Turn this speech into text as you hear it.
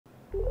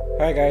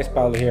Hi guys,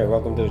 Paolo here.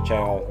 Welcome to the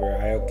channel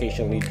where I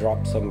occasionally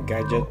drop some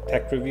gadget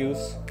tech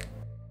reviews.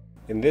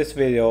 In this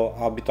video,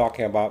 I'll be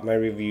talking about my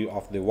review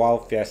of the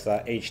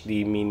Fiesta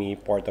HD Mini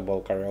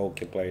portable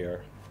karaoke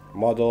player,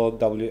 model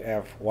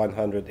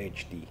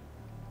WF100HD.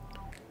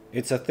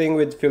 It's a thing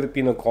with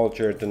Filipino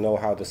culture to know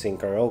how to sing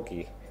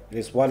karaoke. It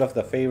is one of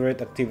the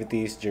favorite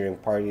activities during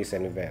parties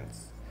and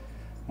events.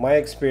 My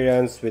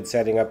experience with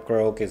setting up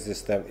karaoke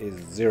system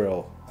is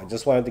zero. I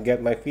just wanted to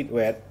get my feet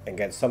wet and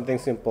get something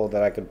simple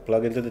that I could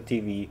plug into the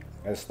TV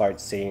and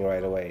start singing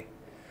right away.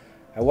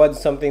 I want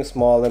something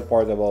small and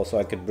portable so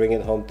I could bring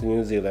it home to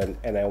New Zealand,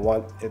 and I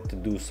want it to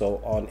do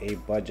so on a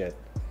budget.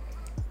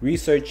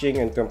 Researching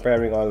and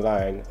comparing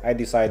online, I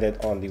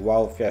decided on the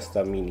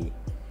Fiesta Mini,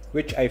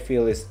 which I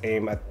feel is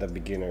aimed at the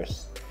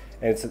beginners,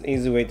 and it's an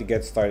easy way to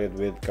get started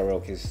with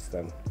karaoke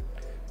system.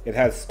 It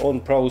has its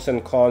own pros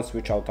and cons,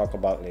 which I'll talk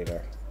about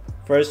later.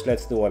 First,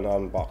 let's do an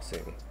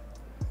unboxing.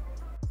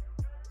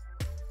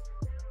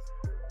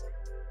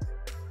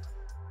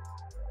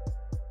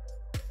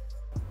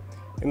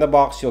 In the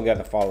box, you'll get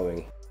the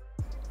following: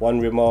 one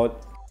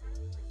remote,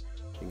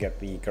 you get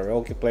the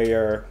karaoke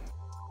player,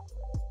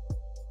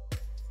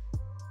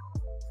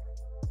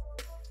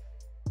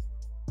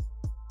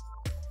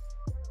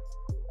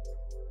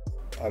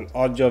 an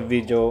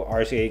audio-video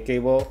RCA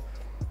cable,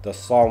 the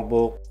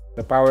songbook,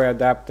 the power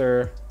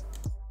adapter,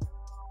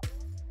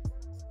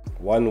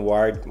 one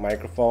wired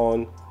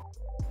microphone,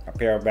 a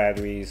pair of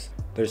batteries.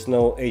 There's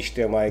no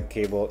HDMI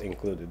cable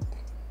included.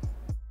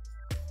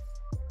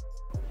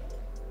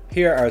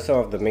 Here are some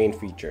of the main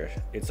features.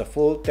 It's a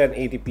full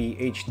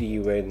 1080p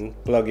HD when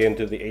plugged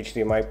into the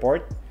HDMI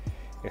port.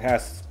 It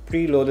has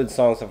preloaded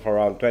songs of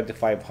around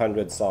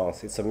 2500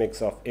 songs. It's a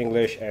mix of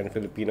English and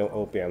Filipino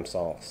OPM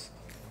songs.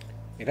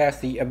 It has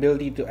the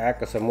ability to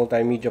act as a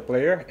multimedia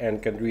player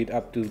and can read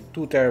up to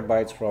 2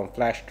 terabytes from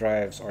flash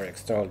drives or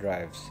external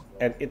drives.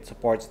 And it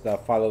supports the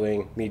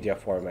following media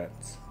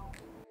formats.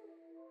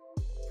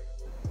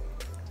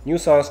 New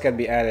songs can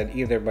be added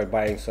either by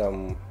buying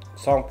some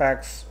song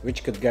packs,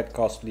 which could get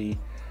costly.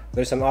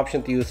 There's an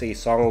option to use a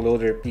song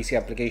loader PC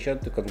application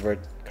to convert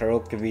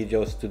karaoke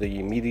videos to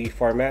the MIDI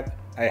format.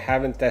 I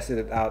haven't tested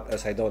it out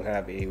as I don't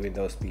have a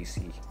Windows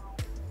PC.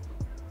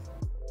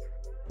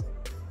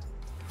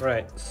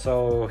 Right,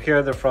 so here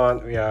at the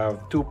front we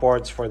have 2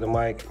 ports for the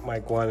mic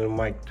 1 and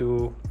mic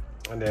 2,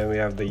 and then we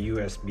have the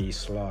USB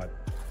slot.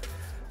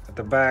 At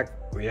the back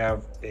we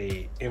have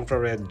a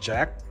infrared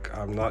jack.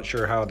 I'm not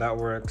sure how that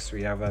works.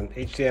 We have an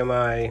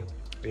HDMI,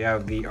 we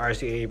have the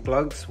RCA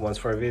plugs, one's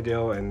for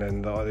video and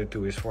then the other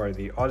 2 is for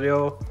the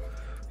audio.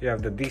 We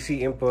have the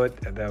DC input,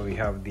 and then we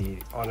have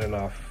the on and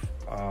off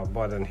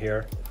button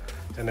here.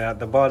 And at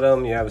the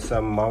bottom you have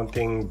some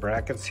mounting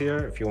brackets here.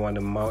 If you want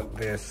to mount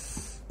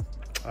this,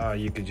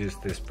 you could use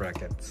these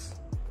brackets.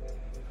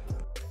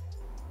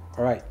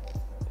 Alright,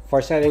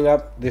 for setting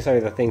up, these are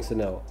the things to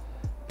know.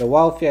 The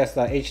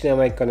Fiesta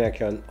HDMI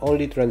connection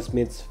only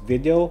transmits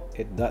video,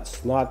 it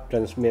does not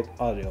transmit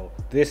audio.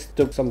 This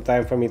took some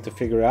time for me to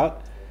figure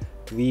out.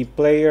 The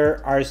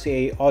player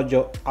RCA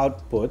audio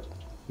output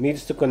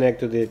needs to connect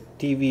to the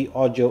TV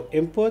audio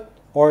input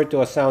or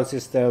to a sound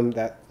system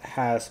that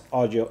has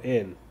audio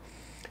in.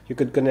 You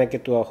could connect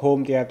it to a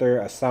home theater,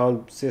 a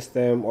sound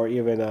system, or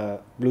even a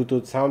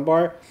Bluetooth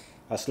soundbar,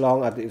 as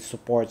long as it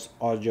supports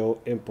audio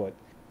input.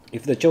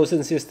 If the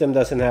chosen system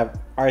doesn't have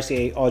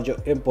RCA audio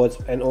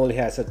inputs and only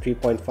has a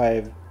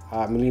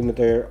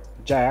 3.5mm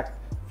jack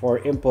for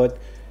input,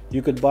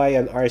 you could buy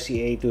an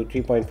RCA to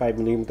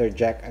 3.5mm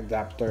jack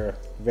adapter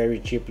very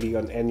cheaply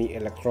on any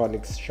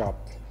electronics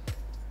shop.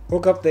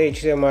 Hook up the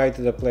HDMI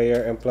to the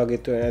player and plug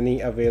it to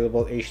any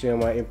available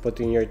HDMI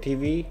input in your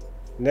TV.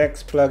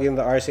 Next, plug in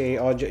the RCA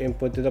audio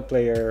input to the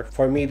player.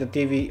 For me, the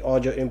TV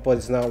audio input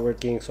is not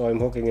working, so I'm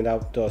hooking it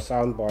up to a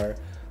soundbar,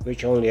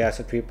 which only has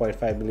a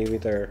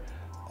 3.5mm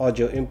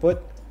audio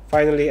input.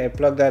 Finally, I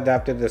plug the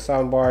adapter to the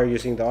soundbar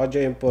using the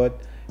audio input,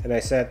 and I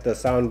set the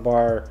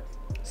soundbar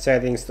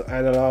settings to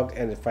analog,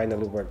 and it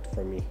finally worked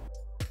for me.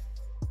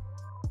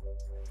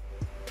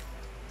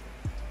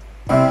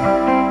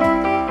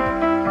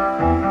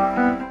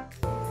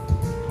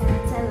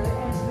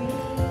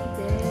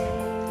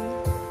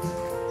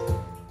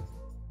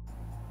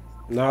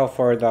 Now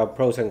for the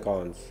pros and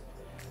cons.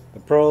 The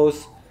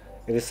pros: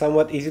 it is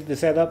somewhat easy to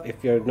set up.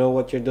 If you know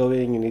what you're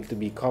doing, you need to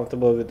be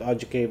comfortable with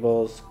audio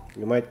cables.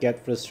 You might get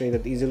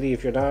frustrated easily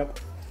if you're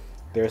not.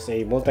 There's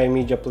a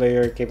multimedia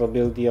player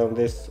capability on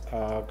this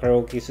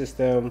karaoke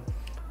system.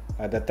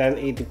 The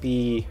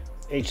 1080p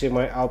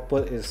HDMI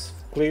output is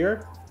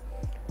clear.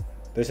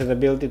 There's an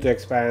ability to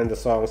expand the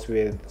songs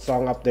with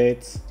song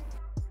updates.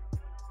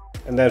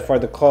 And then for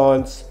the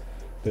cons,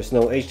 there's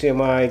no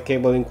HDMI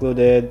cable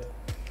included.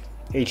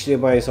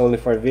 HDMI is only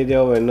for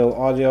video and no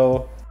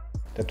audio.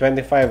 The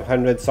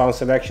 2500 song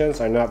selections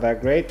are not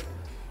that great.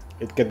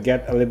 It could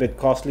get a little bit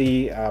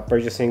costly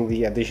purchasing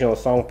the additional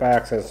song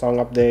packs and song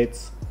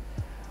updates.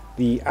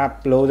 The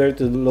app loader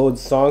to load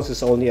songs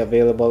is only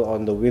available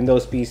on the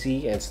Windows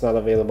PC and it's not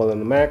available on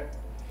the Mac.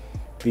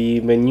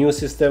 The menu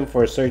system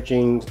for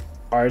searching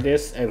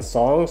artists and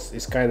songs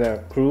is kind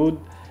of crude,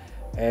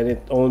 and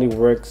it only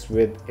works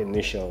with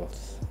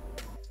initials.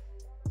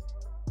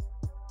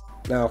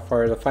 Now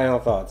for the final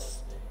thoughts.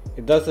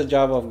 It does the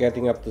job of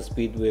getting up to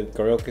speed with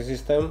Karaoke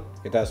system.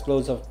 It has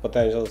loads of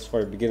potentials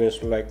for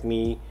beginners like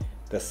me.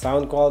 The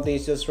sound quality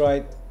is just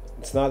right.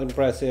 It's not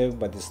impressive,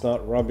 but it's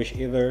not rubbish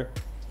either.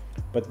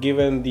 But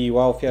given the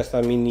WOW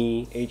Fiesta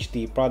Mini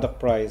HD product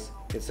price,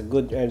 it's a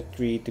good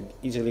entry to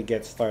easily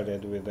get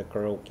started with the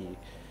Karaoke.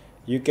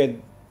 You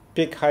could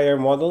pick higher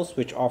models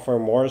which offer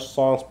more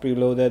songs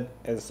preloaded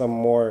and some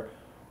more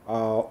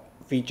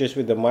features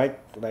with the mic,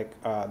 like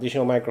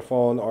additional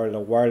microphone or the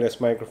wireless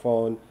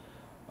microphone.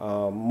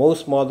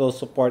 Most models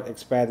support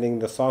expanding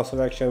the song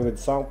selection with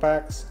song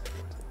packs.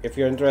 If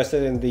you're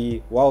interested in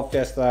the WOW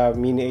Fiesta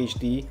Mini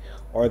HD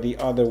or the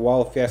other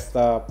WOW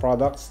Fiesta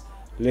products,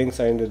 links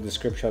are in the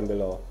description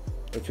below.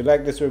 If you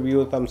like this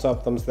review, thumbs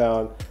up, thumbs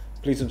down.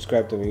 Please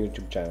subscribe to my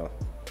YouTube channel.